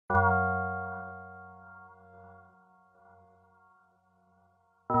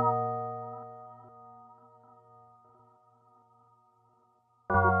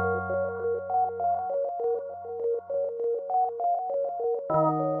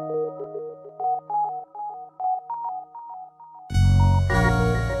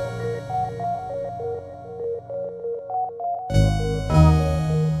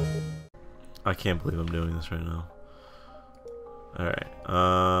I can't believe I'm doing this right now. Alright,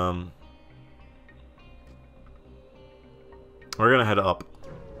 we're gonna head up.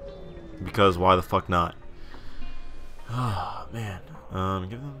 Because why the fuck not? Oh, man.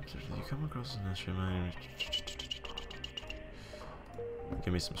 Give them... You come across an instrument...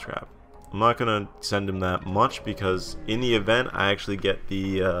 Give me some scrap. I'm not gonna send him that much because in the event I actually get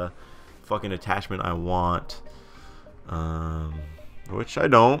the fucking attachment I want. Which I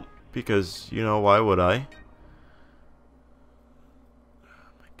don't. Because, you know, why would I? Oh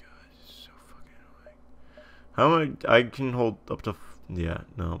my god, it's so fucking annoying. How am I can hold up to... Yeah,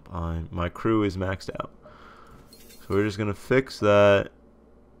 no, my crew is maxed out. So we're just gonna fix that.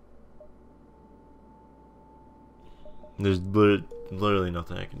 There's literally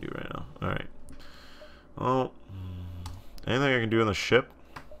nothing I can do right now. Alright. Well, anything I can do on the ship?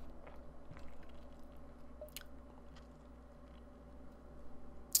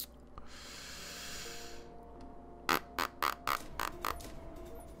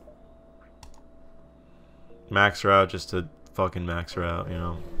 Max her out just to fucking max her out, you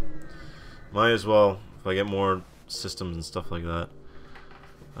know. Might as well if I get more systems and stuff like that.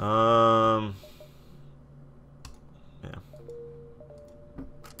 Yeah.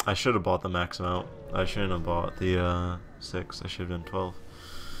 I should have bought the max amount. I shouldn't have bought the 6. I should have done 12.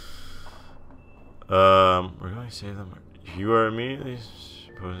 We're going to save them. You are immediately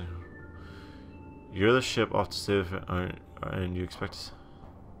supposed. You're the ship off the state of, and you expect to.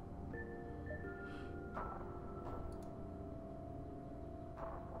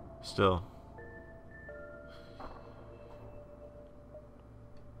 Still.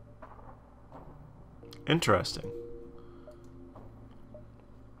 Interesting.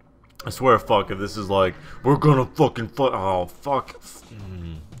 I swear, fuck, if this is like, we're gonna fucking fuck. Oh, fuck.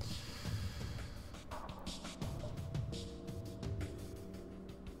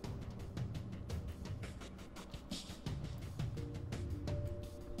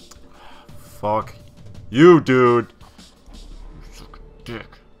 Fuck you, dude. You're such a dick.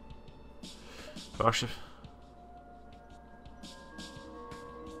 Gosh.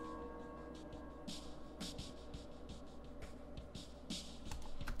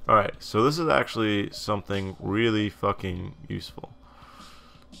 Alright, so this is actually something really fucking useful.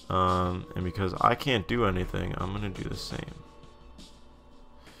 And because I can't do anything, I'm gonna do the same.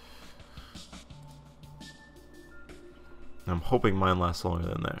 I'm hoping mine lasts longer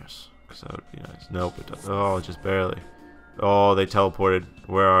than theirs, because that would be nice. Nope, it doesn't. Oh, just barely. Oh, they teleported.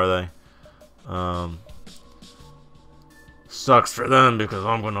 Where are they? Sucks for them because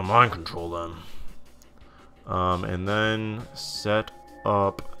I'm gonna mind control them. And then set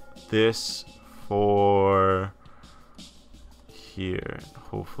up this for here.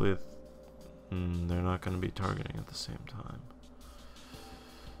 Hopefully they're not gonna be targeting at the same time.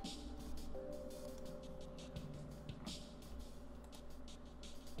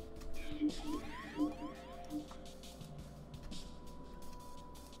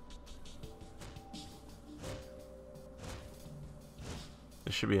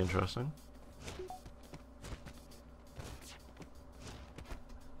 This should be interesting.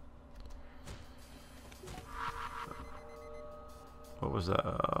 What was that?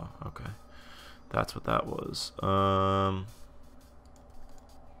 Okay. That's what that was. Alright.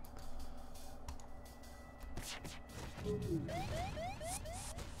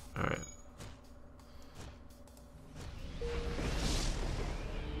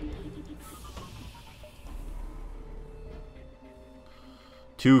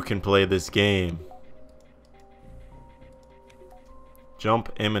 Two can play this game.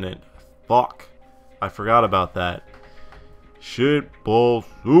 Jump imminent. Fuck. I forgot about that. Shit ball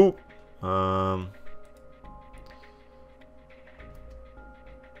soup. Oh,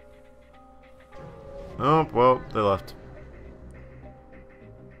 well, they left.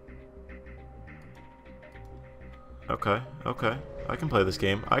 Okay, okay. I can play this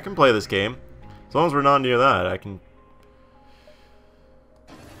game. I can play this game. As long as we're not near that, I can...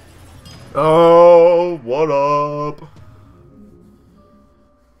 Oh, what up?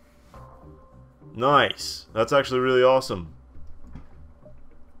 Nice. That's actually really awesome.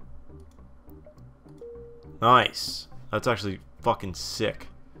 Nice. That's actually fucking sick.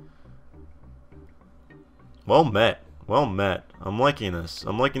 Well met. Well met. I'm liking this.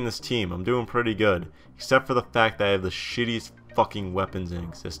 I'm liking this team. I'm doing pretty good. Except for the fact that I have the shittiest fucking weapons in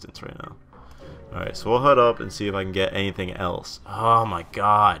existence right now. Alright, so we'll head up and see if I can get anything else. Oh my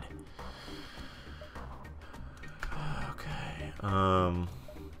god. Okay.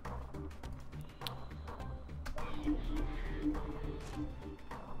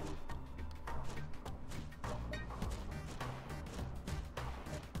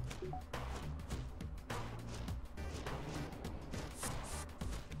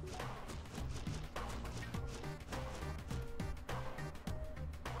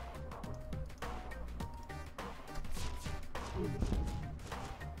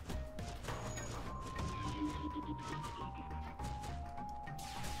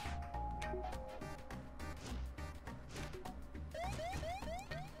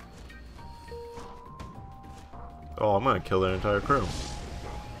 Oh, I'm gonna kill their entire crew.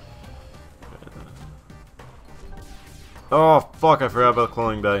 Oh, fuck, I forgot about the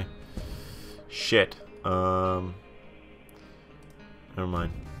cloning bay. Shit. Never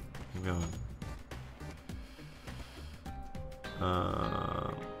mind. Keep going.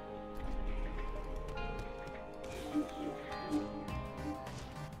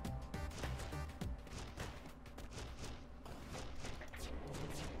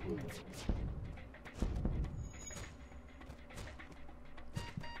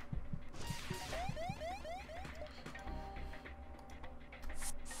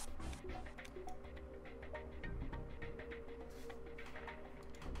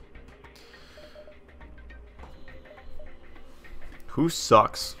 Who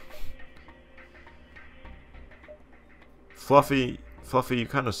sucks? Fluffy, you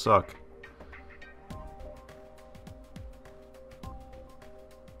kind of suck.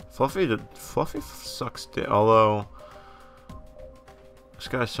 Fluffy sucks. Although this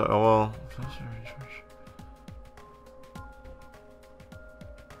guy sucks. Oh well.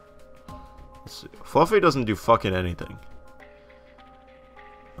 Let's see. Fluffy doesn't do fucking anything.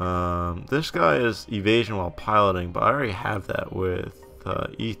 This guy is evasion while piloting, but I already have that with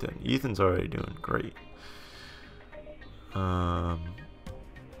Ethan. Ethan's already doing great.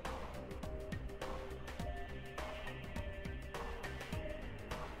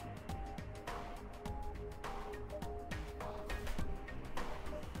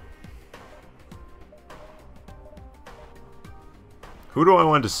 Who do I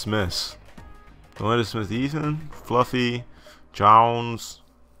want to dismiss? Do I want to dismiss Ethan, Fluffy, Jones,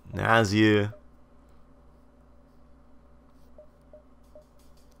 Nazia?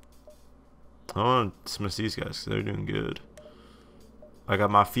 I want to dismiss these guys because they're doing good. I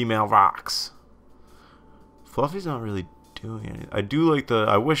got my female rocks. Fluffy's not really doing anything. I do like the...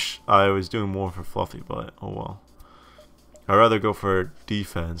 I wish I was doing more for Fluffy, but oh well. I'd rather go for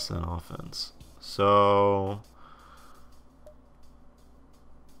defense than offense. So...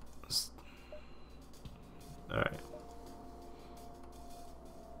 Alright.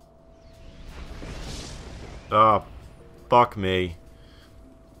 Oh, fuck me.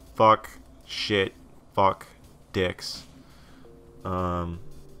 Fuck shit. Fuck dicks. Am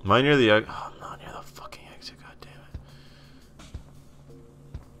I near the egg? Oh, I'm not near the fucking exit, god damn it.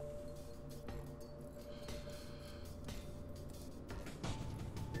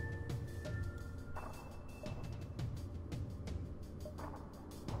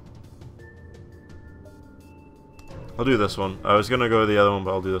 I'll do this one. I was gonna go to the other one,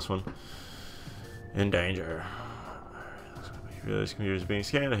 but I'll do this one. In danger. This computer is being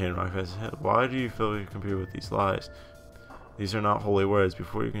scanned. Why do you fill your computer with these lies? These are not holy words.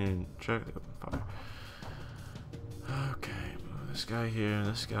 Before you can check the fire. Okay, move this guy here,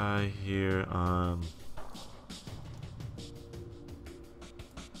 this guy here.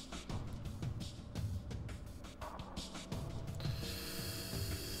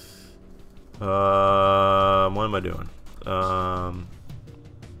 What am I doing?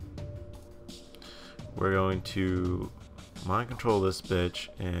 We're going to mind control this bitch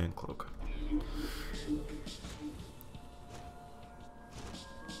and cloak.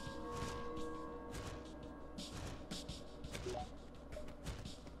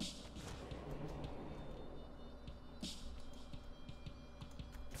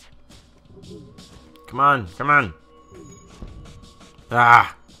 Come on, come on.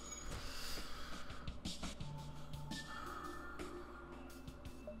 Ah.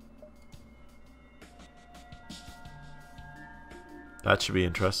 That should be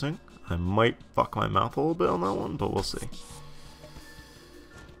interesting. I might fuck my mouth a little bit on that one, but we'll see.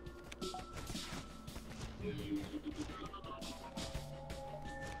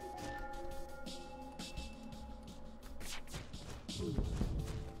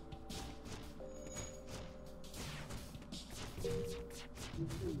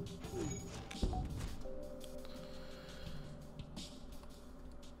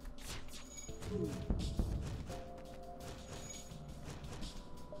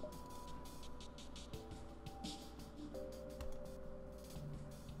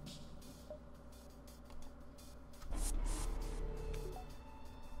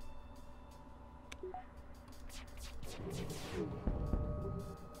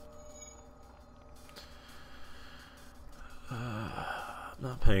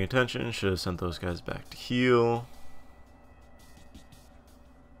 Not paying attention. Should have sent those guys back to heal.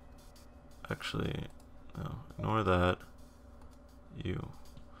 Actually, no. Ignore that. You.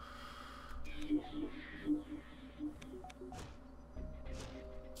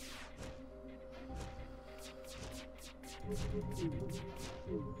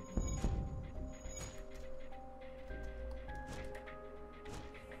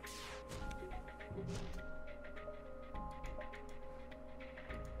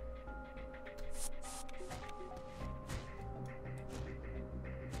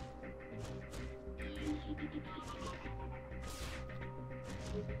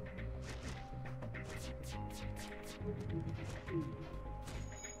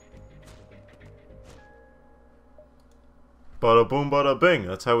 Bada boom, bada bing.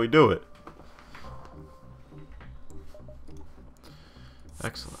 That's how we do it.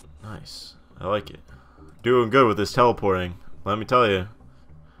 Excellent. Nice. I like it. Doing good with this teleporting. Let me tell you.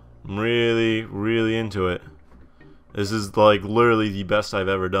 I'm really, really into it. This is like literally the best I've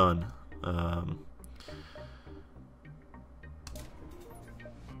ever done.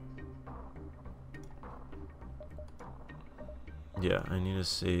 Yeah, I need to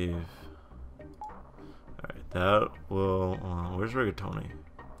save. Alright, that will... where's Rigatoni?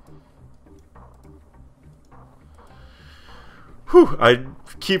 Whew, I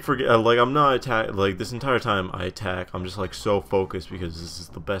keep forgetting, like, I'm not attack, like, this entire time I attack, I'm just, like, so focused because this is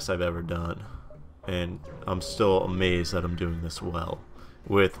the best I've ever done. And I'm still amazed that I'm doing this well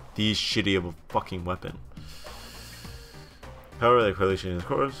with these shitty of a fucking weapon. However, like, correlation is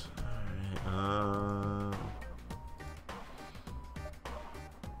course. Alright,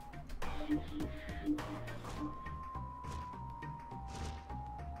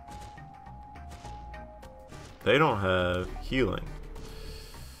 they don't have healing,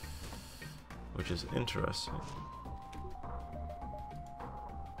 which is interesting.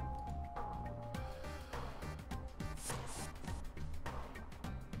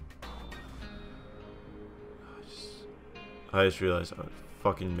 I just realized I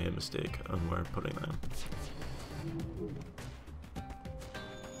fucking made a mistake on where I'm putting them.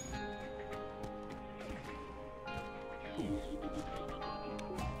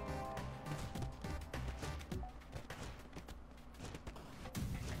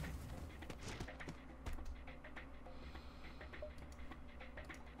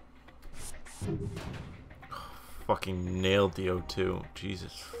 Fucking nailed the O2.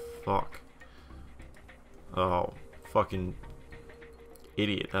 Jesus fuck. Oh, fucking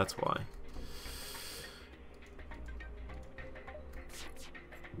idiot, that's why.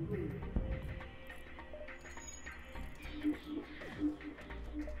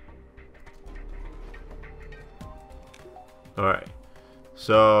 Alright.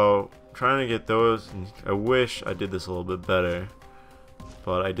 So, trying to get those. I wish I did this a little bit better,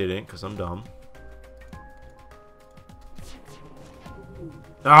 but I didn't because I'm dumb.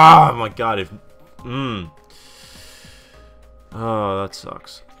 Ah, my god, if... Oh, that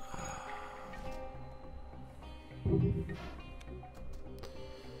sucks.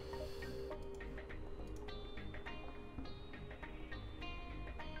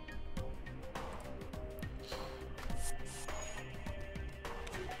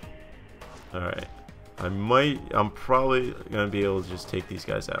 Alright. I'm probably gonna be able to just take these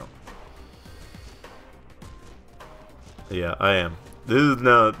guys out. Yeah, I am. This is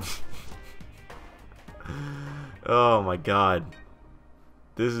not... Oh my god.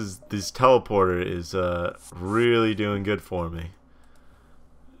 This teleporter is really doing good for me.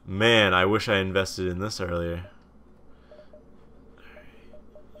 Man, I wish I invested in this earlier.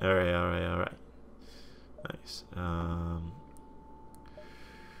 Alright. Nice.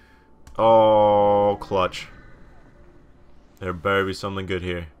 Oh, clutch. There better be something good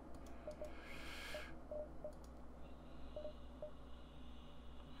here.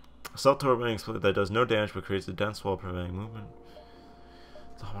 Self-torpedoing split that does no damage but creates a dense wall preventing movement.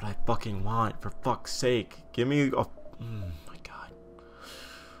 That's what I fucking want, for fuck's sake. Give me a... my god.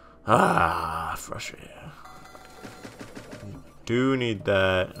 Ah, frustrated. Do need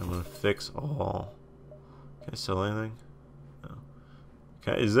that. I'm gonna fix all. Can I sell anything? No.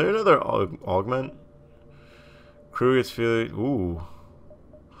 Okay, is there another augment? Crew gets feeling... Ooh.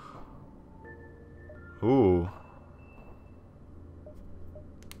 Ooh.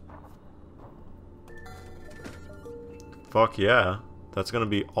 Fuck yeah. That's gonna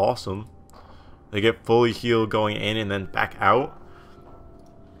be awesome. They get fully healed going in and then back out.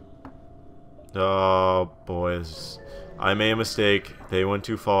 Oh, boys. I made a mistake. They went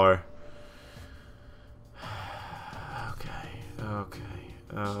too far. Okay. Okay.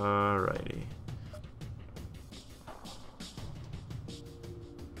 Alrighty.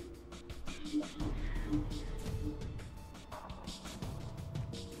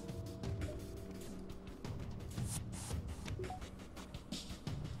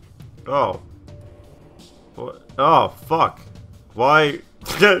 Oh. What? Oh, fuck. Why?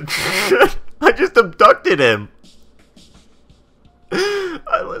 I just abducted him.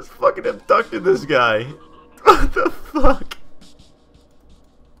 I just fucking abducted this guy. What the fuck?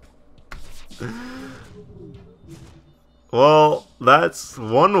 Well, that's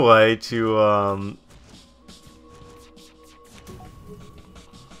one way to,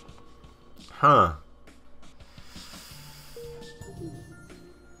 Huh.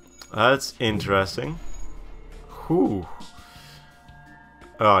 That's interesting. Whew.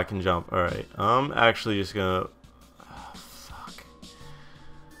 Oh, I can jump. Alright. I'm actually just gonna... Oh, fuck.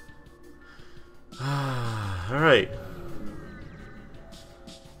 Alright.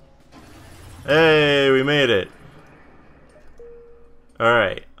 Hey, we made it.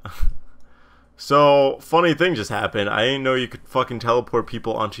 Alright. So, funny thing just happened. I didn't know you could fucking teleport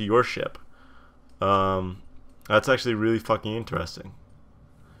people onto your ship. That's actually really fucking interesting.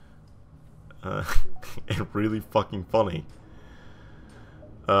 And really fucking funny.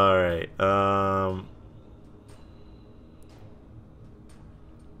 Alright,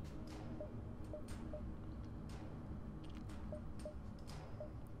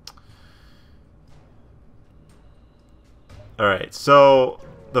 Alright, so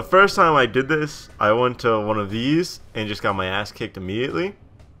the first time I did this, I went to one of these and just got my ass kicked immediately.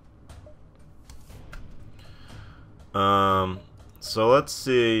 So let's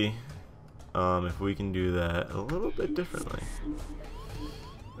see if we can do that a little bit differently.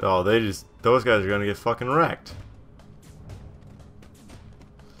 Oh, those guys are gonna get fucking wrecked.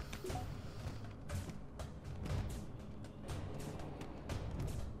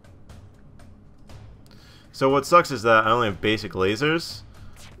 So what sucks is that I only have basic lasers.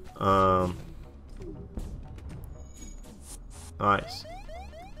 Nice.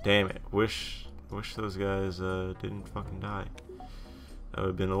 Damn it. Wish those guys didn't fucking die. That would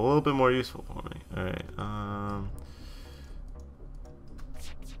have been a little bit more useful for me. Alright,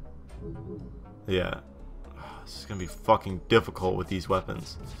 yeah. This is gonna be fucking difficult with these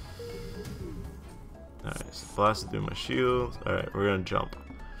weapons. Alright, so blasted through my shield. Alright, we're gonna jump.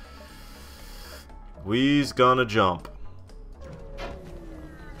 We's gonna jump.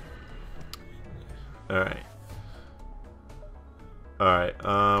 Alright. Alright,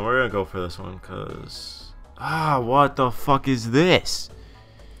 we're gonna go for this one, cause... Ah, what the fuck is this?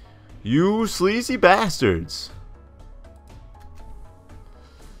 You sleazy bastards!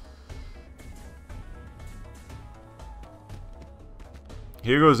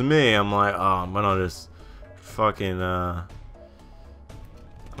 Here goes me, I'm like, oh, I'm gonna just fucking, I'm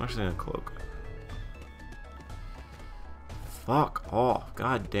actually gonna cloak. Fuck off,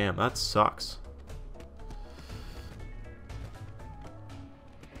 god damn, that sucks.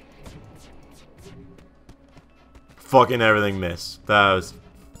 Fucking everything missed. That was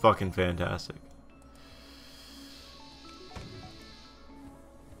fucking fantastic.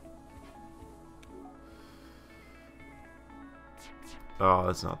 Oh,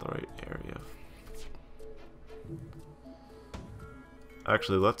 that's not the right area.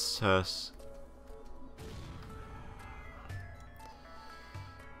 Actually, let's test.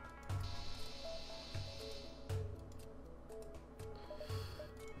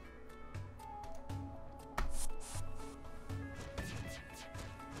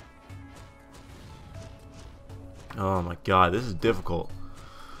 Oh my god, this is difficult.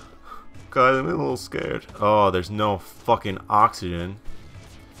 Guys, I'm a little scared. Oh, there's no fucking oxygen.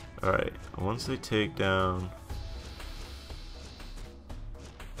 Alright, once they take down...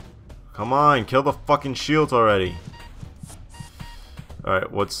 Come on, kill the fucking shields already.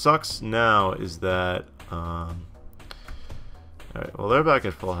 Alright, what sucks now is that... Alright, well they're back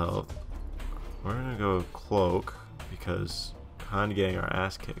at full health. We're gonna go cloak, because kinda getting our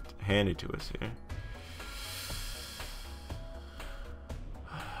ass kicked, handed to us here.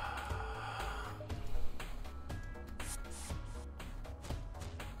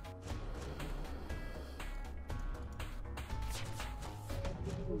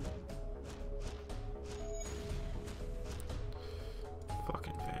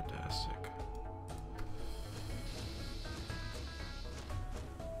 Fucking fantastic.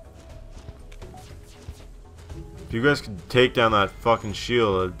 If you guys could take down that fucking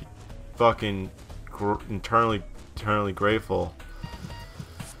shield, I'd be fucking eternally grateful.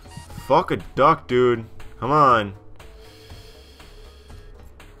 Fuck a duck, dude. Come on.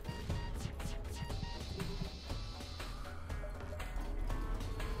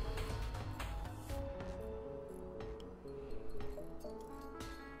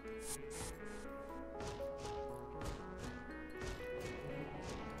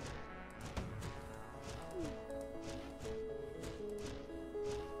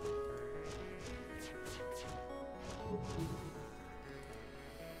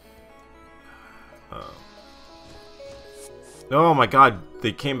 Oh my god,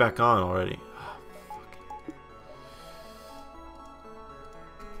 they came back on already.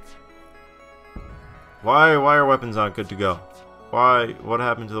 Why are weapons not good to go? Why? What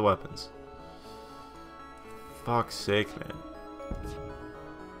happened to the weapons? Fuck's sake, man.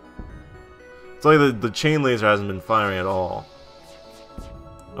 It's like the chain laser hasn't been firing at all.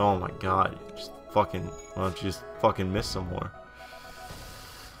 Oh my god, just fucking, why don't you just fucking miss some more?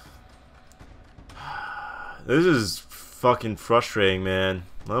 This is fucking frustrating, man.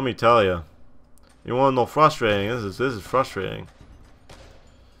 Let me tell you. You want to know frustrating? This is frustrating.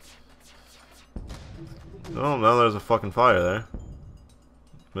 Oh, now there's a fucking fire there.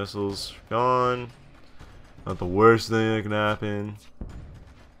 Missiles gone. Not the worst thing that can happen.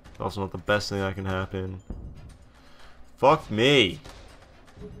 Also not the best thing that can happen. Fuck me.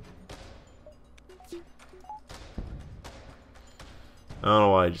 I don't know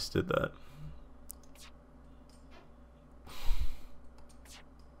why I just did that.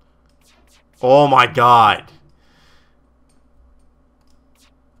 Oh my god.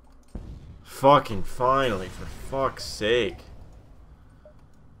 Fucking finally, for fuck's sake.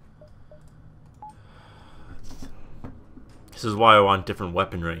 This is why I want different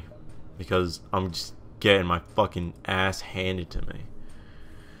weaponry. Because I'm just getting my fucking ass handed to me.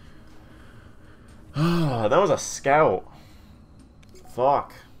 That was a scout.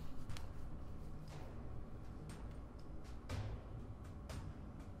 Fuck.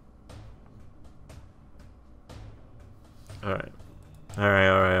 Alright.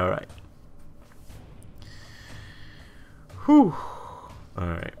 Alright. Whew.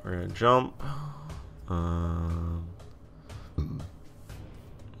 Alright, we're gonna jump.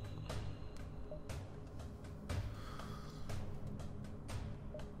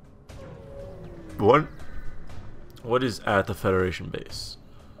 What is at the Federation base?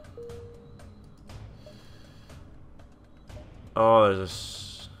 Oh, there's a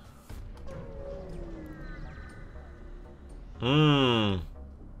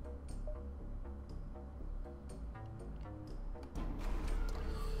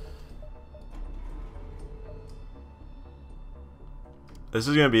This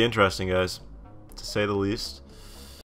is gonna be interesting, guys, to say the least.